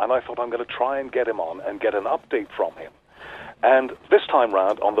number, and I thought I'm going to try and get him on and get an update from him. And this time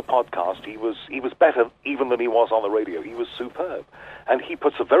round on the podcast, he was better even than he was on the radio. He was superb. And he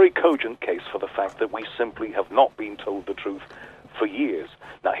puts a very cogent case for the fact that we simply have not been told the truth for years.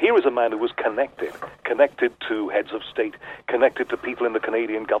 Now, here is a man who was connected to heads of state, connected to people in the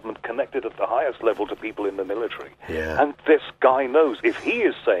Canadian government, connected at the highest level to people in the military. Yeah. And this guy knows, if he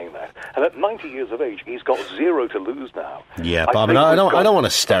is saying that, and at 90 years of age, he's got zero to lose now. Yeah, but I don't want to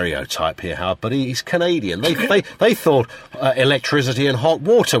stereotype here, Howard, but he's Canadian. They thought electricity and hot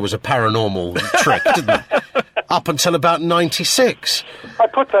water was a paranormal trick, didn't they? Up until about 96. I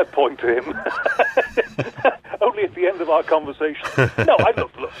put that point to him. Only at the end of our conversation. No,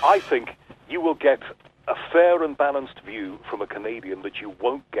 look, I think you will get a fair and balanced view from a Canadian that you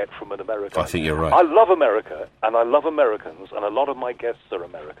won't get from an American. I think you're right. I love America, and I love Americans, and a lot of my guests are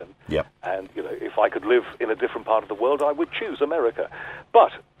American. Yep. And, if I could live in a different part of the world, I would choose America.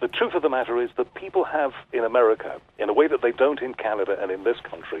 But the truth of the matter is that people have in America, in a way that they don't in Canada and in this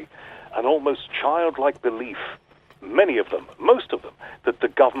country, an almost childlike belief, many of them, most of them, that the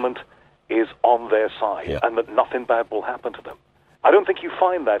government is on their side and that nothing bad will happen to them. I don't think you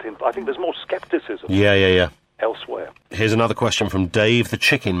find that I think there's more skepticism elsewhere. Here's another question from Dave the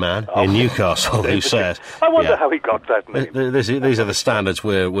Chicken Man in Newcastle, who says... I wonder how he got that name. These are the standards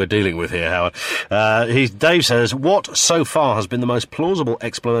we're dealing with here, Howard. Dave says, what so far has been the most plausible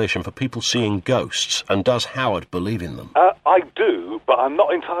explanation for people seeing ghosts, and does Howard believe in them? I do, but I'm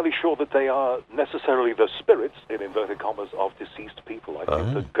not entirely sure that they are necessarily the spirits, in inverted commas, of deceased people. I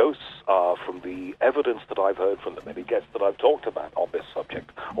think that ghosts are, from the evidence that I've heard from the many guests that I've talked about on this subject,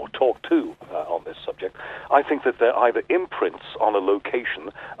 or talked to on this subject, I think that they're either imprints on a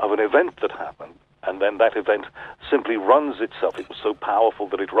location of an event that happened, and then that event simply runs itself. It was so powerful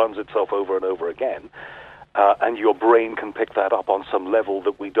that it runs itself over and over again, and your brain can pick that up on some level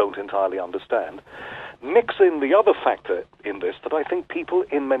that we don't entirely understand. Mix in the other factor in this, that I think people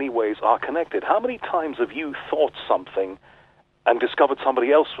in many ways are connected. How many times have you thought something and discovered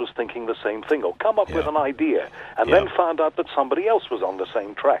somebody else was thinking the same thing, or come up with an idea and then found out that somebody else was on the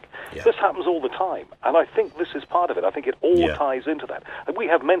same track? This happens all the time, and I think this is part of it. I think it all ties into that. And we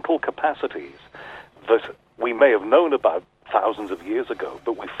have mental capacities that we may have known about thousands of years ago,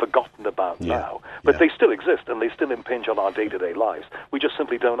 but we've forgotten about now. But they still exist, and they still impinge on our day-to-day lives. We just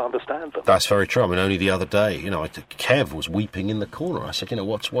simply don't understand them. That's very true. I mean, only the other day, Kev was weeping in the corner. I said,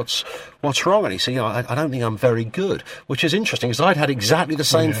 what's wrong? And he said, I don't think I'm very good, which is interesting, because I'd had exactly the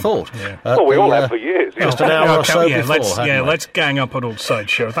same thought. Well, we all have for years. Just an hour or so before. Let's gang up on old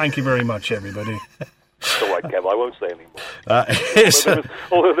Sideshow. Thank you very much, everybody. It's all right, Kev, I won't say anymore.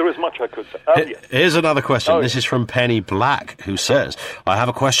 Although there is much I could say. Here's another question. This is from Penny Black, who says, I have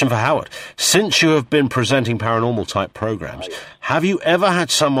a question for Howard. Since you have been presenting paranormal-type programs, have you ever had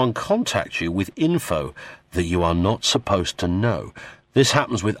someone contact you with info that you are not supposed to know? This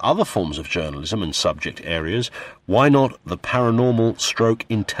happens with other forms of journalism and subject areas. Why not the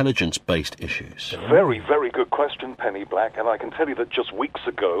paranormal/intelligence-based issues? Very, very good question, Penny Black. And I can tell you that just weeks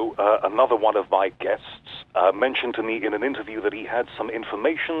ago, another one of my guests mentioned to me in an interview that he had some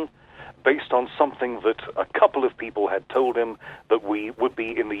information based on something that a couple of people had told him that we would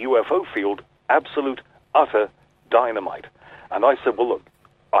be in the UFO field, absolute, utter dynamite. And I said, well, look,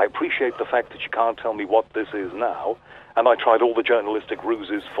 I appreciate the fact that you can't tell me what this is now, and I tried all the journalistic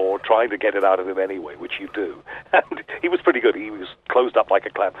ruses for trying to get it out of him anyway, which you do. And he was pretty good. He was closed up like a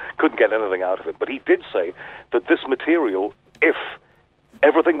clam, couldn't get anything out of it. But he did say that this material, if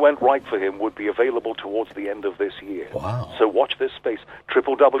everything went right for him, would be available towards the end of this year. Wow. So watch this space,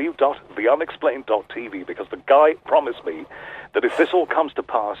 www.theunexplained.tv, because the guy promised me that if this all comes to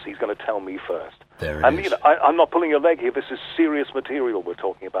pass, he's going to tell me first. There it and is. You know, I'm not pulling your leg here. This is serious material we're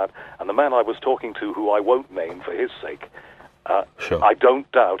talking about. And the man I was talking to, who I won't name for his sake, Sure. I don't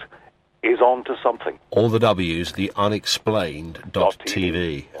doubt, is on to something. All the W's, the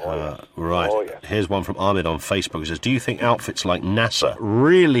unexplained.tv. Right. Oh, yes. Here's one from Ahmed on Facebook who says, do you think outfits like NASA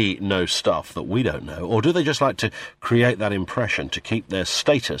really know stuff that we don't know, or do they just like to create that impression to keep their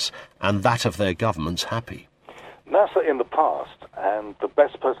status and that of their governments happy? NASA in the past, and the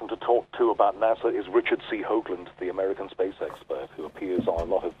best person to talk to about NASA is Richard C. Hoagland, the American space expert who appears on a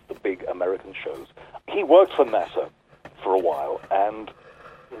lot of the big American shows. He worked for NASA for a while, and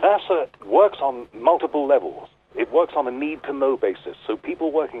NASA works on multiple levels. It works on a need-to-know basis, so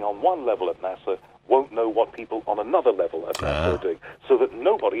people working on one level at NASA won't know what people on another level at NASA are doing, so that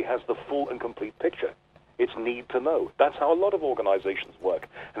nobody has the full and complete picture. It's need to know. That's how a lot of organizations work.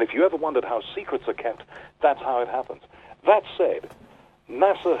 And if you ever wondered how secrets are kept, that's how it happens. That said,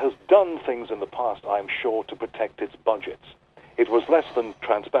 NASA has done things in the past, I'm sure, to protect its budgets. It was less than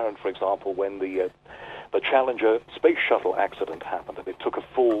transparent, for example, when the Challenger space shuttle accident happened, and it took a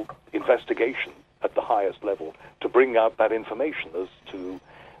full investigation at the highest level to bring out that information as to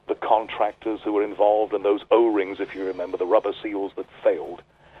the contractors who were involved and those O-rings, if you remember, the rubber seals that failed.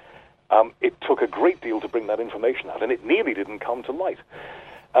 It took a great deal to bring that information out, and it nearly didn't come to light.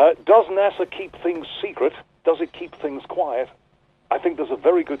 Does NASA keep things secret? Does it keep things quiet? I think there's a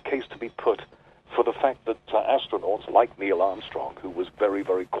very good case to be put for the fact that astronauts like Neil Armstrong, who was very,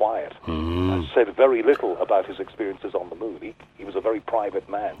 very quiet, said very little about his experiences on the moon. He was a very private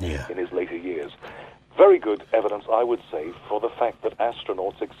man in his later years. Very good evidence, I would say, for the fact that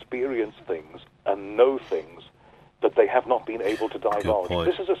astronauts experience things and know things that they have not been able to divulge.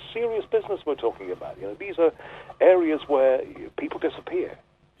 This is a serious business we're talking about. You know, these are areas where people disappear.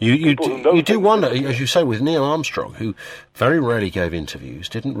 You do wonder, as you say, with Neil Armstrong, who very rarely gave interviews,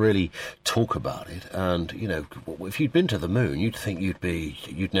 didn't really talk about it, and, you know, if you'd been to the moon, you'd think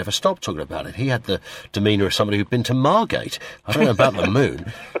you'd never stop talking about it. He had the demeanour of somebody who'd been to Margate. I don't know about the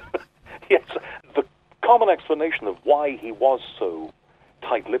moon. Yes, the common explanation of why he was so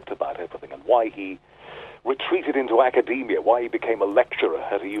tight-lipped about everything and why he retreated into academia, why he became a lecturer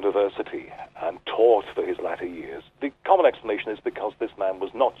at a university and taught for his latter years. The common explanation is because this man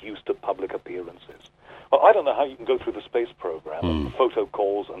was not used to public appearances. Well, I don't know how you can go through the space program and photo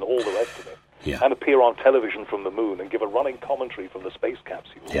calls and all the rest of it and appear on television from the moon and give a running commentary from the space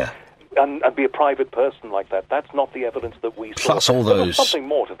capsule. And be a private person like that. That's not the evidence that we saw. Plus all those... There's something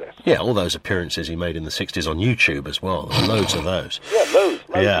more to this. Yeah, all those appearances he made in the 60s on YouTube as well. There are loads of those. Yeah, loads.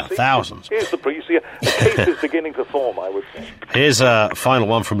 Yeah, thousands. Here's the brief. The case is beginning to form, I would say. Here's a final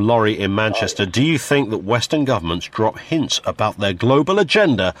one from Laurie in Manchester. Do you think that Western governments drop hints about their global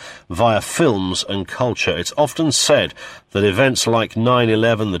agenda via films and culture? It's often said that events like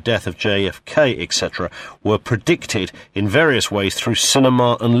 9/11, the death of JFK, etc., were predicted in various ways through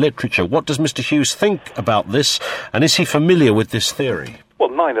cinema and literature. What does Mr. Hughes think about this, and is he familiar with this theory? Well,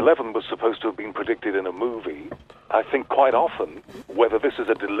 9/11 was supposed to have been predicted in a movie. I think quite often, whether this is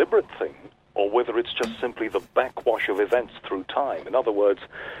a deliberate thing or whether it's just simply the backwash of events through time. In other words,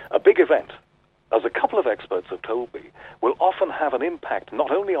 a big event, as a couple of experts have told me, will often have an impact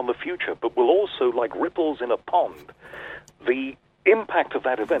not only on the future, but will also, like ripples in a pond, the impact of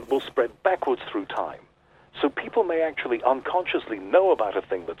that event will spread backwards through time. So people may actually unconsciously know about a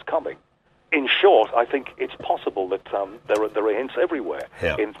thing that's coming. In short, I think it's possible that there are hints everywhere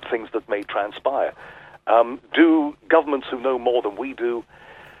in things that may transpire. Do governments who know more than we do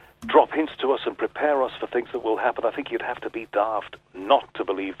drop hints to us and prepare us for things that will happen? I think you'd have to be daft not to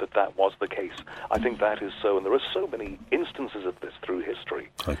believe that that was the case. I think that is so, and there are so many instances of this through history.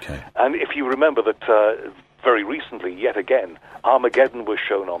 Okay. And if you remember that very recently, yet again, Armageddon was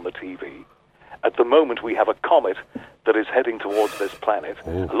shown on the TV. At the moment, we have a comet that is heading towards this planet.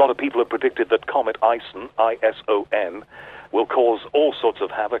 A lot of people have predicted that Comet Ison, I-S-O-N, will cause all sorts of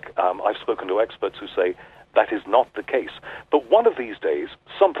havoc. I've spoken to experts who say that is not the case. But one of these days,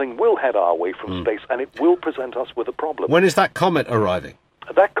 something will head our way from space, and it will present us with a problem. When is that comet arriving?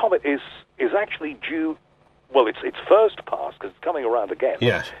 That comet is actually due... Well, its first pass, because it's coming around again,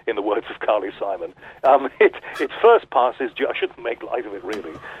 in the words of Carly Simon. Its first pass is due... I shouldn't make light of it,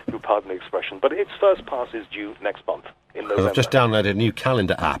 really, you pardon the expression, but its first pass is due next month, in November. I've just downloaded a new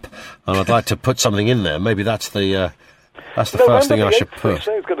calendar app, and I'd like to put something in there. Maybe that's the That's the November first thing I should They put.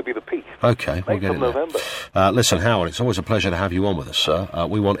 say it's going to be the peak. Okay, we'll 8th get of it there. November. Listen, Howard, it's always a pleasure to have you on with us, sir.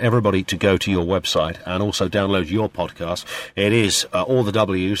 We want everybody to go to your website and also download your podcast. It is all the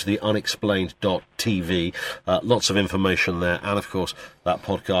W's, the unexplained.tv. Lots of information there. And, of course, that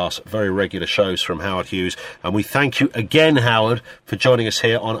podcast, very regular shows from Howard Hughes. And we thank you again, Howard, for joining us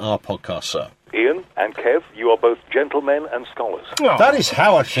here on our podcast, sir. Ian and Kev, you are both gentlemen and scholars. Oh. That is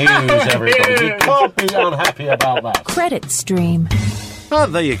Howard Hughes, everybody. You can't be unhappy about that. Credit stream.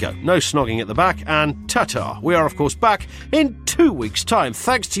 There you go. No snogging at the back, and ta-ta. We are, of course, back in 2 weeks' time.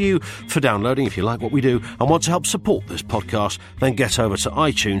 Thanks to you for downloading. If you like what we do and want to help support this podcast, then get over to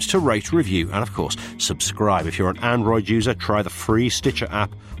iTunes to rate, review, and, of course, subscribe. If you're an Android user, try the free Stitcher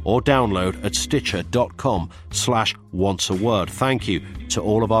app or download at stitcher.com/onceaword. Thank you to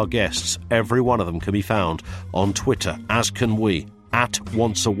all of our guests. Every one of them can be found on Twitter, as can we. At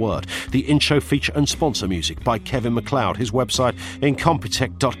Once a Word. The intro, feature and sponsor music by Kevin MacLeod. His website,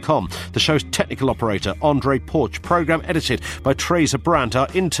 incompetech.com. The show's technical operator, Andre Porch. Programme edited by Teresa Brandt. Our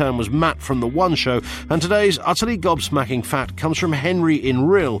intern was Matt from The One Show. And today's utterly gobsmacking fact comes from Henry in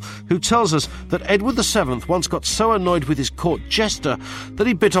Rill, who tells us that Edward VII once got so annoyed with his court jester that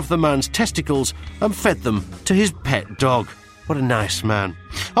he bit off the man's testicles and fed them to his pet dog. What a nice man.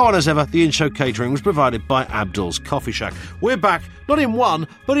 Oh, and as ever, the in-show catering was provided by Abdul's Coffee Shack. We're back, not in 1,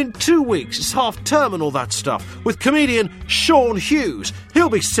 but in 2 weeks. It's half-term and all that stuff, with comedian Sean Hughes. He'll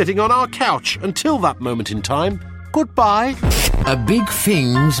be sitting on our couch. Until that moment in time, goodbye. A Big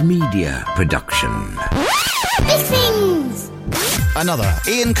Things Media production. Big Things! Another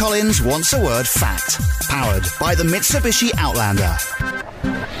Ian Collins Wants a Word fact. Powered by the Mitsubishi Outlander.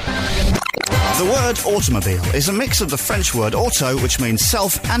 The word automobile is a mix of the French word auto, which means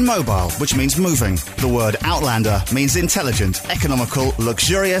self, and mobile, which means moving. The word Outlander means intelligent, economical,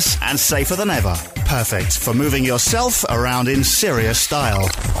 luxurious, and safer than ever. Perfect for moving yourself around in serious style.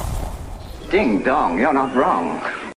 Ding dong, you're not wrong.